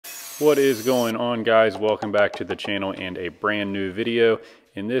What is going on, guys? Welcome back to the channel and a brand new video.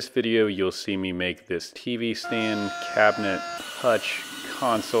 In this video you'll see me make this TV stand, cabinet, hutch,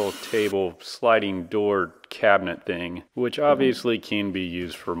 console, table, sliding door cabinet thing, which obviously can be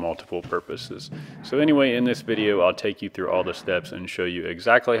used for multiple purposes. So anyway, in this video I'll take you through all the steps and show you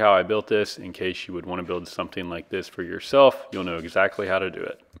exactly how I built this. In case you would want to build something like this for yourself, you'll know exactly how to do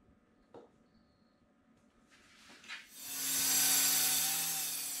it.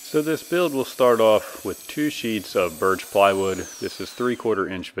 So this build will start off with 2 sheets of birch plywood. This is 3/4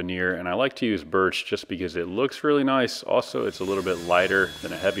 inch veneer, and I like to use birch just because it looks really nice. Also, it's a little bit lighter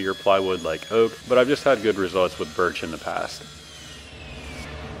than a heavier plywood like oak, but I've just had good results with birch in the past.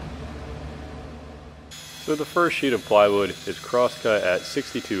 So the first sheet of plywood is cross-cut at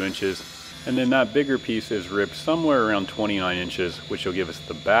 62 inches, and then that bigger piece is ripped somewhere around 29 inches, which will give us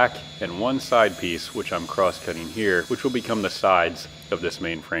the back and one side piece, which I'm cross-cutting here, which will become the sides of this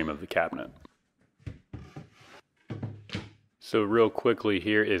main frame of the cabinet. So real quickly,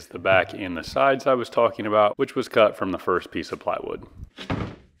 here is the back and the sides I was talking about, which was cut from the first piece of plywood.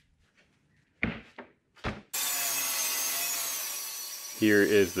 Here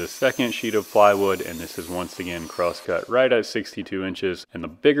is the second sheet of plywood, and this is once again cross-cut right at 62 inches. And the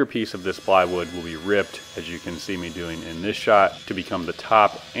bigger piece of this plywood will be ripped, as you can see me doing in this shot, to become the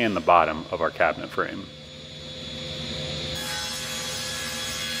top and the bottom of our cabinet frame.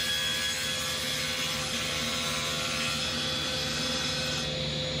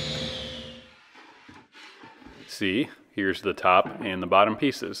 See, here's the top and the bottom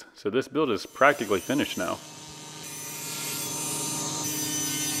pieces. So this build is practically finished now.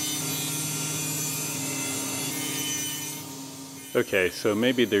 Okay, so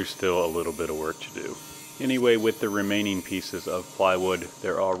maybe there's still a little bit of work to do. Anyway, with the remaining pieces of plywood,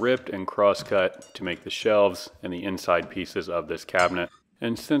 they're all ripped and cross-cut to make the shelves and the inside pieces of this cabinet.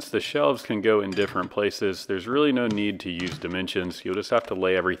 And since the shelves can go in different places, there's really no need to use dimensions. You'll just have to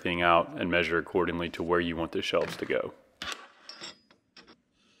lay everything out and measure accordingly to where you want the shelves to go.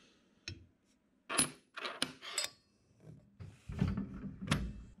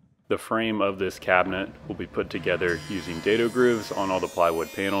 The frame of this cabinet will be put together using dado grooves on all the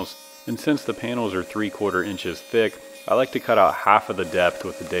plywood panels. And since the panels are 3/4 inches thick, I like to cut out half of the depth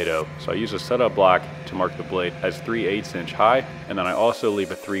with the dado. So I use a setup block to mark the blade as 3/8 inch high, and then I also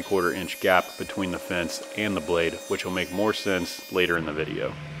leave a 3/4 inch gap between the fence and the blade, which will make more sense later in the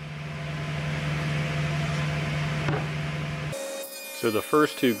video. So the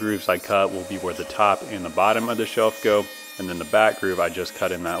first 2 grooves I cut will be where the top and the bottom of the shelf go, and then the back groove I just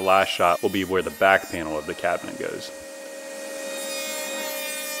cut in that last shot will be where the back panel of the cabinet goes.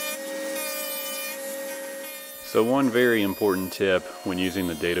 So one very important tip when using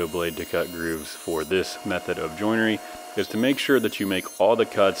the dado blade to cut grooves for this method of joinery is to make sure that you make all the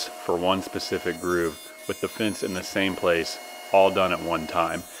cuts for one specific groove with the fence in the same place, all done at one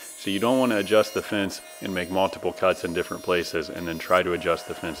time. So you don't want to adjust the fence and make multiple cuts in different places and then try to adjust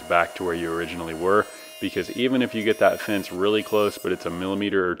the fence back to where you originally were, because even if you get that fence really close but it's a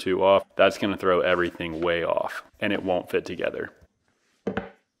millimeter or 2 off, that's going to throw everything way off and it won't fit together.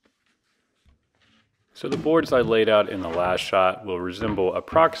 So the boards I laid out in the last shot will resemble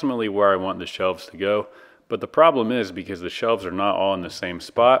approximately where I want the shelves to go, but the problem is because the shelves are not all in the same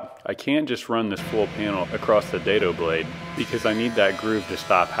spot, I can't just run this full panel across the dado blade because I need that groove to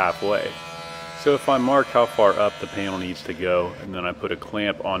stop halfway. So if I mark how far up the panel needs to go and then I put a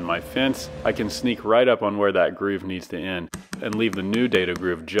clamp on my fence, I can sneak right up on where that groove needs to end and leave the new dado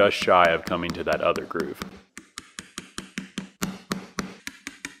groove just shy of coming to that other groove.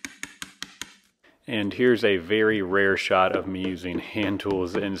 And here's a very rare shot of me using hand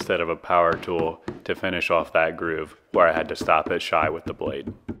tools instead of a power tool to finish off that groove where I had to stop it shy with the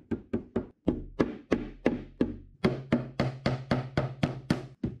blade.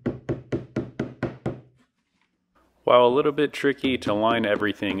 While a little bit tricky to line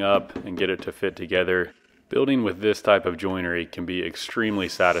everything up and get it to fit together, building with this type of joinery can be extremely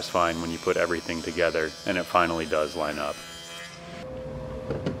satisfying when you put everything together and it finally does line up.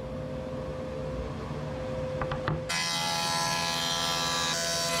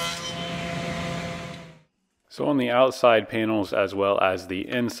 So on the outside panels as well as the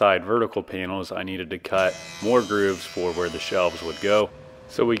inside vertical panels, I needed to cut more grooves for where the shelves would go.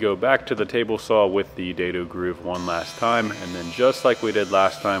 So we go back to the table saw with the dado groove one last time, and then just like we did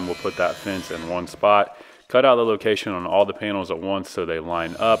last time, we'll put that fence in one spot, cut out the location on all the panels at once so they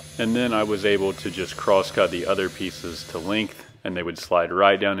line up, and then I was able to just cross cut the other pieces to length and they would slide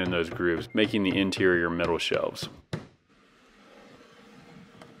right down in those grooves, making the interior middle shelves.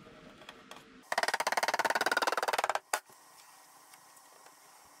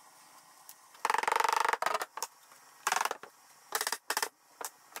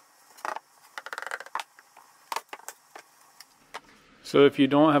 So if you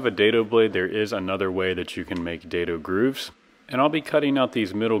don't have a dado blade, there is another way that you can make dado grooves. And I'll be cutting out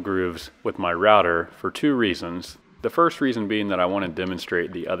these middle grooves with my router for two reasons. The first reason being that I want to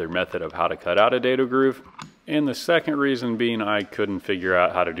demonstrate the other method of how to cut out a dado groove. And the second reason being I couldn't figure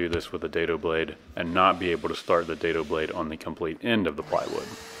out how to do this with a dado blade and not be able to start the dado blade on the complete end of the plywood.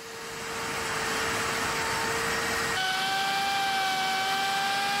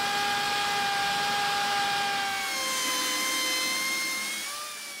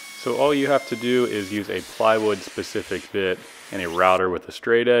 So all you have to do is use a plywood specific bit and a router with a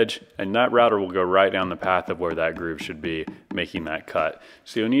straight edge, and that router will go right down the path of where that groove should be, making that cut.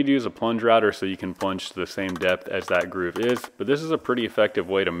 So you'll need to use a plunge router so you can plunge to the same depth as that groove is, but this is a pretty effective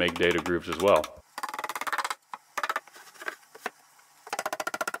way to make dado grooves as well.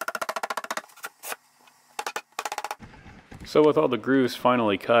 So with all the grooves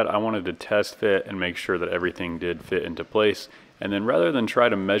finally cut, I wanted to test fit and make sure that everything did fit into place. And then rather than try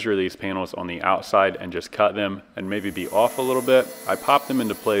to measure these panels on the outside and just cut them and maybe be off a little bit, I popped them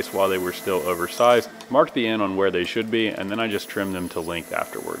into place while they were still oversized, marked the end on where they should be, and then I just trimmed them to length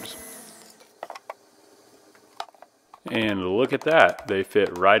afterwards. And look at that, they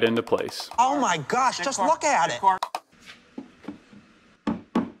fit right into place. Oh my gosh, just look at it.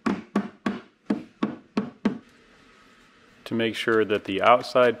 To make sure that the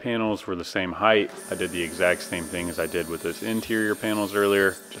outside panels were the same height, I did the exact same thing as I did with those interior panels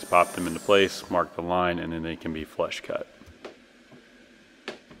earlier. Just pop them into place, mark the line, and then they can be flush cut.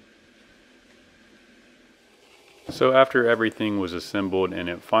 So after everything was assembled and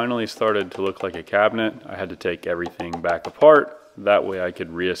it finally started to look like a cabinet, I had to take everything back apart. That way I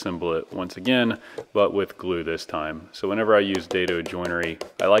could reassemble it once again, but with glue this time. So whenever I use dado joinery,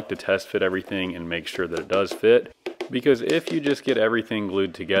 I like to test fit everything and make sure that it does fit. Because if you just get everything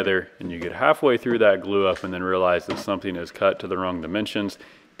glued together and you get halfway through that glue up and then realize that something is cut to the wrong dimensions,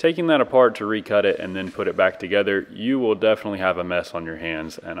 taking that apart to recut it and then put it back together, you will definitely have a mess on your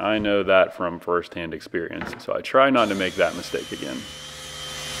hands. And I know that from firsthand experience. So I try not to make that mistake again.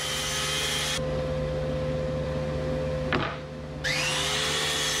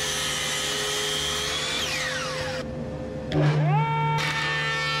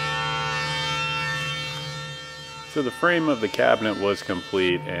 So the frame of the cabinet was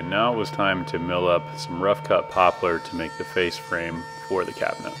complete, and now it was time to mill up some rough cut poplar to make the face frame for the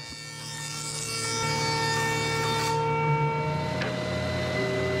cabinet.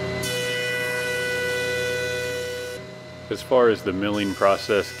 As far as the milling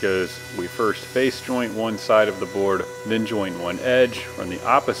process goes, we first face joint one side of the board, then joint one edge, run the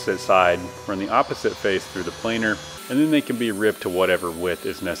opposite side, run the opposite face through the planer, and then they can be ripped to whatever width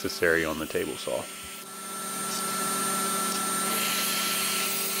is necessary on the table saw.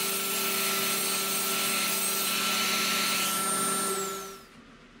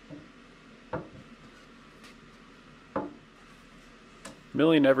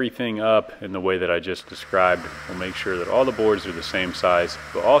 Milling everything up in the way that I just described will make sure that all the boards are the same size,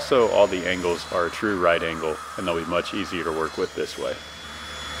 but also all the angles are a true right angle, and they'll be much easier to work with this way.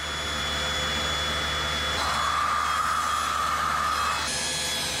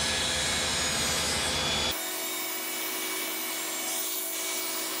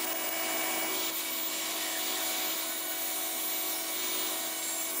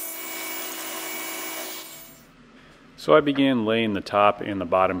 So I began laying the top and the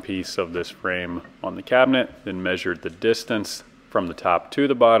bottom piece of this frame on the cabinet, then measured the distance from the top to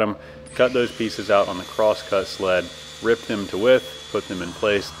the bottom, cut those pieces out on the cross-cut sled, ripped them to width, put them in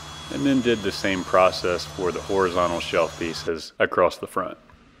place, and then did the same process for the horizontal shelf pieces across the front.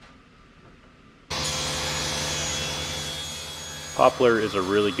 Poplar is a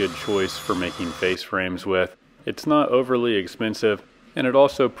really good choice for making face frames with. It's not overly expensive, and it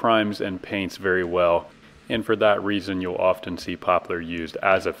also primes and paints very well. And for that reason, you'll often see poplar used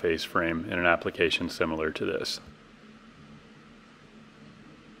as a face frame in an application similar to this.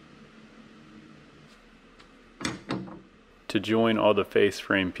 To join all the face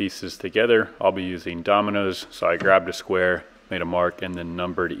frame pieces together, I'll be using dominoes, so I grabbed a square, made a mark, and then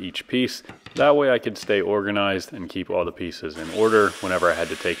numbered each piece. That way I could stay organized and keep all the pieces in order whenever I had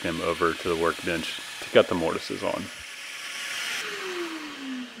to take them over to the workbench to cut the mortises on.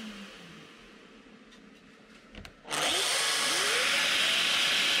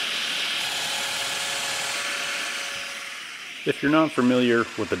 If you're not familiar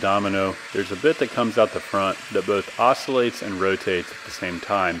with the domino, there's a bit that comes out the front that both oscillates and rotates at the same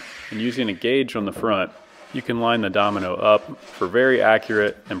time, and using a gauge on the front, you can line the domino up for very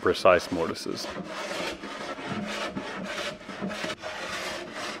accurate and precise mortises.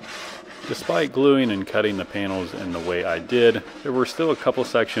 Despite gluing and cutting the panels in the way I did, there were still a couple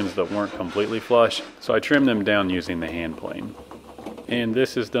sections that weren't completely flush, so I trimmed them down using the hand plane. And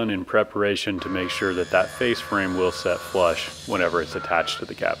this is done in preparation to make sure that that face frame will set flush whenever it's attached to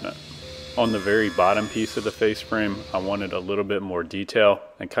the cabinet. On the very bottom piece of the face frame, I wanted a little bit more detail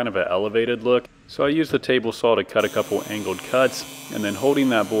and kind of an elevated look, so I used the table saw to cut a couple angled cuts, and then holding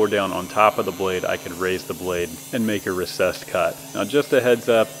that board down on top of the blade, I could raise the blade and make a recessed cut. Now just a heads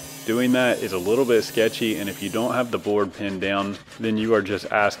up, doing that is a little bit sketchy, and if you don't have the board pinned down, then you are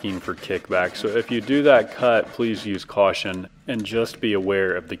just asking for kickback. So if you do that cut, please use caution and just be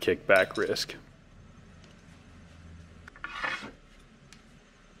aware of the kickback risk.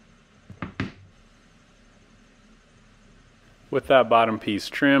 With that bottom piece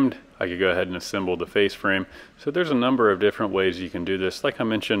trimmed, I could go ahead and assemble the face frame. So there's a number of different ways you can do this. Like I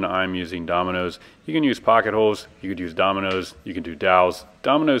mentioned, I'm using dominoes. You can use pocket holes, you could use dominoes, you can do dowels.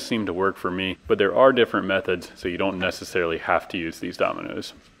 Dominoes seem to work for me, but there are different methods, so you don't necessarily have to use these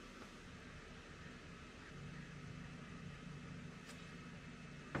dominoes.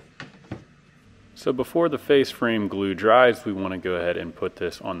 So before the face frame glue dries, we want to go ahead and put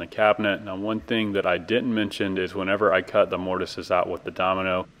this on the cabinet. Now one thing that I didn't mention is whenever I cut the mortises out with the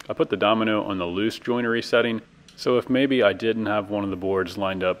domino, I put the domino on the loose joinery setting. So if maybe I didn't have one of the boards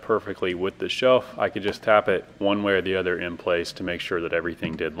lined up perfectly with the shelf, I could just tap it one way or the other in place to make sure that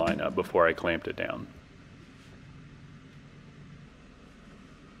everything did line up before I clamped it down.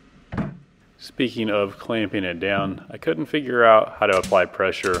 Speaking of clamping it down, I couldn't figure out how to apply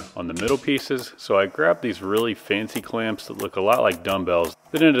pressure on the middle pieces, so I grabbed these really fancy clamps that look a lot like dumbbells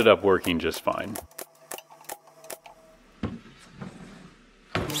that ended up working just fine.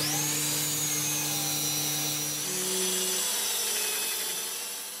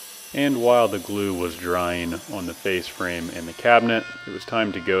 And while the glue was drying on the face frame and the cabinet, it was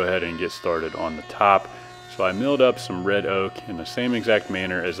time to go ahead and get started on the top. So I milled up some red oak in the same exact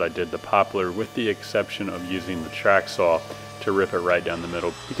manner as I did the poplar, with the exception of using the track saw to rip it right down the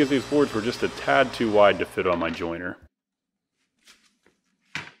middle, because these boards were just a tad too wide to fit on my joiner.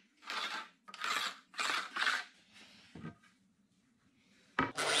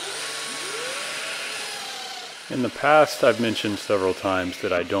 In the past, I've mentioned several times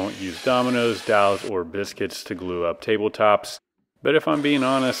that I don't use dominoes, dowels, or biscuits to glue up tabletops. But if I'm being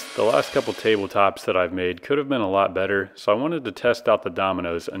honest, the last couple tabletops that I've made could have been a lot better, so I wanted to test out the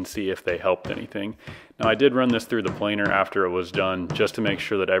dominoes and see if they helped anything. Now I did run this through the planer after it was done just to make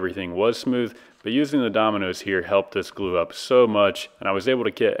sure that everything was smooth, but using the dominoes here helped this glue up so much, and I was able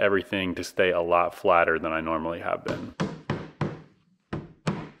to get everything to stay a lot flatter than I normally have been.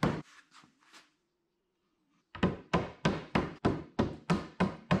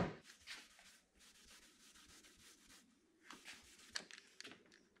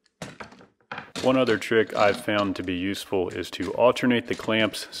 One other trick I've found to be useful is to alternate the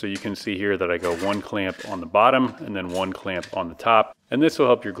clamps. So you can see here that I go one clamp on the bottom and then one clamp on the top. And this will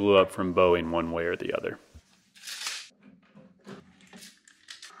help your glue up from bowing one way or the other.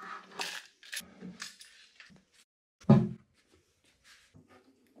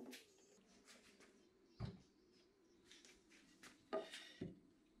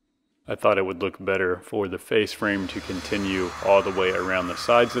 I thought it would look better for the face frame to continue all the way around the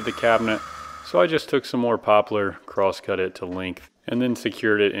sides of the cabinet. So I just took some more poplar, cross-cut it to length, and then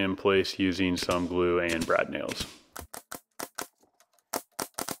secured it in place using some glue and brad nails.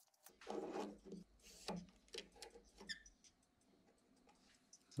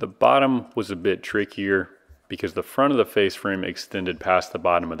 The bottom was a bit trickier because the front of the face frame extended past the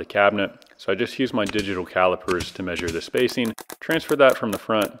bottom of the cabinet. So I just used my digital calipers to measure the spacing, transfer that from the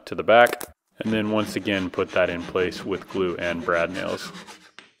front to the back, and then once again put that in place with glue and brad nails.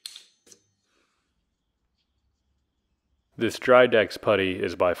 This Drydex putty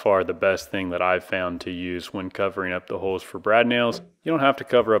is by far the best thing that I've found to use when covering up the holes for brad nails. You don't have to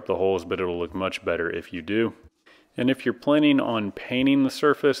cover up the holes, but it'll look much better if you do. And if you're planning on painting the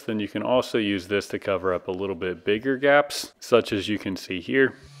surface, then you can also use this to cover up a little bit bigger gaps, such as you can see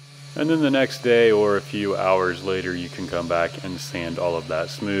here. And then the next day or a few hours later, you can come back and sand all of that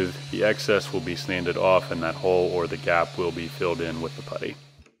smooth. The excess will be sanded off and that hole or the gap will be filled in with the putty.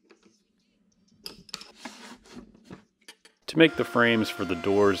 To make the frames for the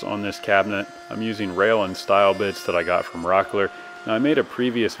doors on this cabinet, I'm using rail and style bits that I got from Rockler. Now I made a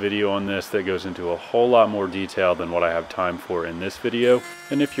previous video on this that goes into a whole lot more detail than what I have time for in this video.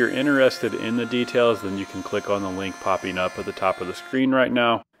 And if you're interested in the details, then you can click on the link popping up at the top of the screen right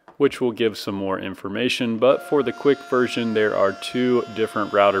now, which will give some more information. But for the quick version, there are two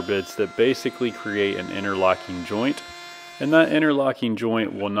different router bits that basically create an interlocking joint. And that interlocking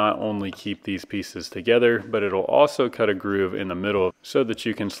joint will not only keep these pieces together, but it'll also cut a groove in the middle so that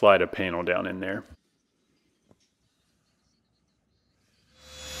you can slide a panel down in there.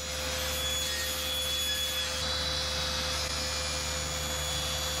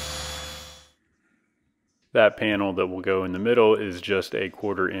 That panel that will go in the middle is just a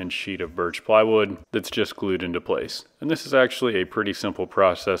 1/4 inch sheet of birch plywood that's just glued into place. And this is actually a pretty simple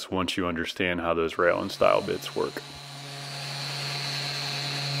process once you understand how those rail and stile bits work.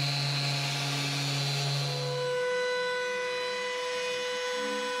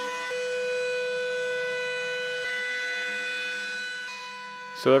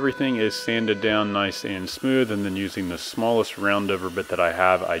 So everything is sanded down nice and smooth, and then using the smallest round over bit that I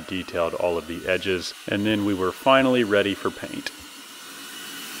have, I detailed all of the edges, and then we were finally ready for paint.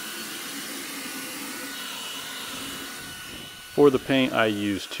 For the paint, I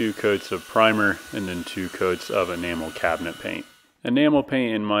used 2 coats of primer and then 2 coats of enamel cabinet paint. Enamel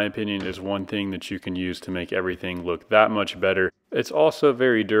paint, in my opinion, is one thing that you can use to make everything look that much better. It's also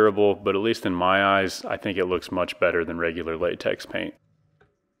very durable, but at least in my eyes, I think it looks much better than regular latex paint.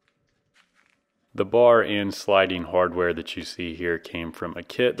 The bar and sliding hardware that you see here came from a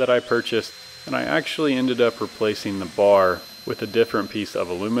kit that I purchased, and I actually ended up replacing the bar with a different piece of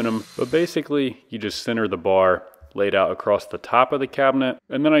aluminum. But basically, you just center the bar laid out across the top of the cabinet,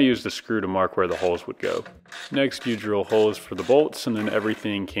 and then I used a screw to mark where the holes would go. Next, you drill holes for the bolts, and then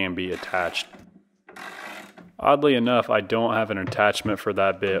everything can be attached. Oddly enough, I don't have an attachment for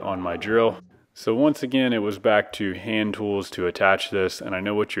that bit on my drill. So once again, it was back to hand tools to attach this, and I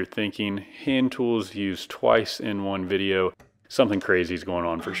know what you're thinking. Hand tools used twice in one video. Something crazy is going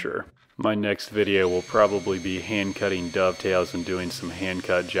on for sure. My next video will probably be hand cutting dovetails and doing some hand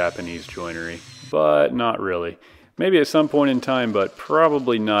cut Japanese joinery, but not really. Maybe at some point in time, but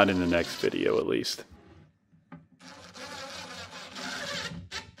probably not in the next video at least.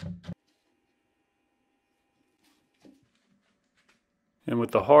 And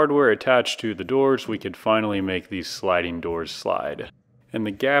with the hardware attached to the doors, we could finally make these sliding doors slide. And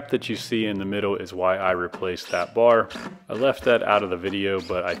the gap that you see in the middle is why I replaced that bar. I left that out of the video,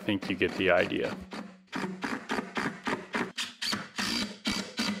 but I think you get the idea.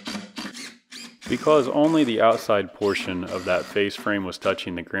 Because only the outside portion of that face frame was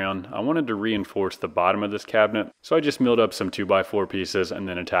touching the ground, I wanted to reinforce the bottom of this cabinet, so I just milled up some 2x4 pieces and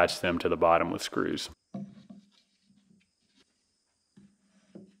then attached them to the bottom with screws.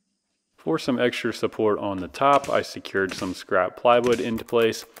 For some extra support on the top, I secured some scrap plywood into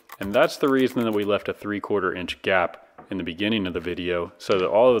place, and that's the reason that we left a 3/4 inch gap in the beginning of the video, so that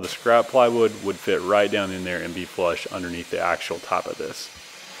all of the scrap plywood would fit right down in there and be flush underneath the actual top of this.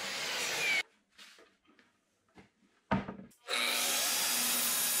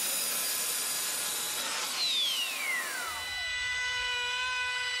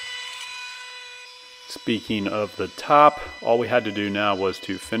 Speaking of the top, all we had to do now was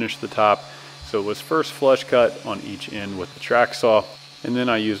to finish the top. So it was first flush cut on each end with the track saw, and then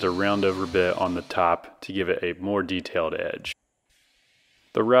I used a round over bit on the top to give it a more detailed edge.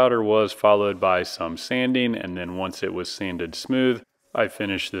 The router was followed by some sanding, and then once it was sanded smooth, I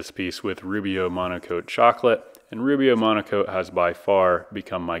finished this piece with Rubio Monocoat chocolate. And Rubio Monocoat has by far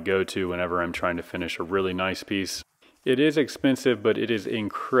become my go-to whenever I'm trying to finish a really nice piece. It is expensive, but it is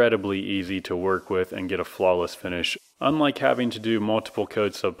incredibly easy to work with and get a flawless finish. Unlike having to do multiple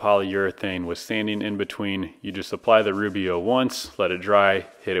coats of polyurethane with sanding in between, you just apply the Rubio once, let it dry,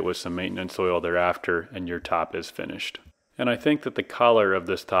 hit it with some maintenance oil thereafter, and your top is finished. And I think that the color of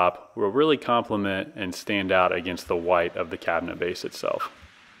this top will really complement and stand out against the white of the cabinet base itself.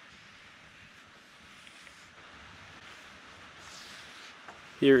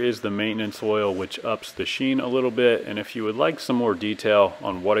 Here is the maintenance oil, which ups the sheen a little bit, and if you would like some more detail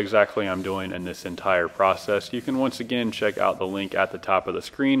on what exactly I'm doing in this entire process, you can once again check out the link at the top of the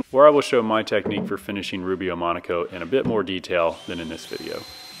screen, where I will show my technique for finishing Rubio Monocoat in a bit more detail than in this video.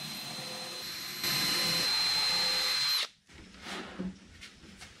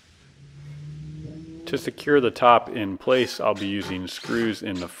 To secure the top in place, I'll be using screws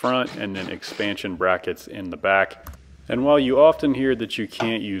in the front and then expansion brackets in the back. And while you often hear that you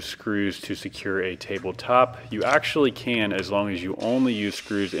can't use screws to secure a tabletop, you actually can as long as you only use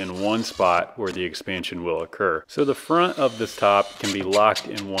screws in one spot where the expansion will occur. So the front of this top can be locked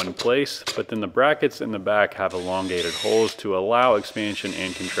in one place, but then the brackets in the back have elongated holes to allow expansion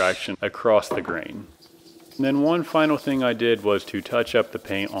and contraction across the grain. And then one final thing I did was to touch up the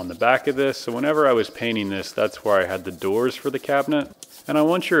paint on the back of this. So whenever I was painting this, that's where I had the doors for the cabinet. And I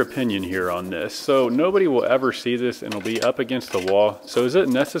want your opinion here on this. So nobody will ever see this and it'll be up against the wall. So is it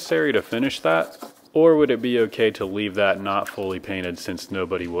necessary to finish that? Or would it be okay to leave that not fully painted since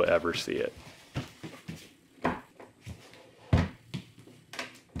nobody will ever see it?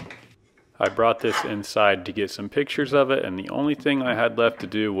 I brought this inside to get some pictures of it, and the only thing I had left to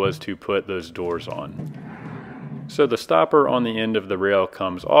do was to put those doors on. So the stopper on the end of the rail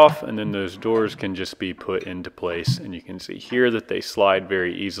comes off, and then those doors can just be put into place. And you can see here that they slide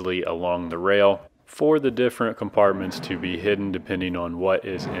very easily along the rail for the different compartments to be hidden depending on what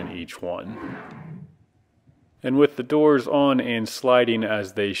is in each one. And with the doors on and sliding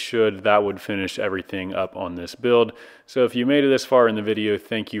as they should, that would finish everything up on this build. So if you made it this far in the video,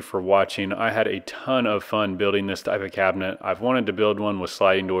 thank you for watching. I had a ton of fun building this type of cabinet. I've wanted to build one with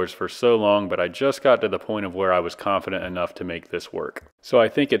sliding doors for so long, but I just got to the point of where I was confident enough to make this work. So I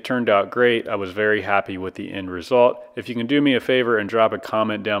think it turned out great. I was very happy with the end result. If you can do me a favor and drop a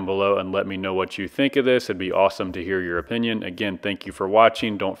comment down below and let me know what you think of this, it'd be awesome to hear your opinion. Again, thank you for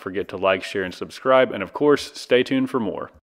watching. Don't forget to like, share, and subscribe. And of course, stay tuned for more.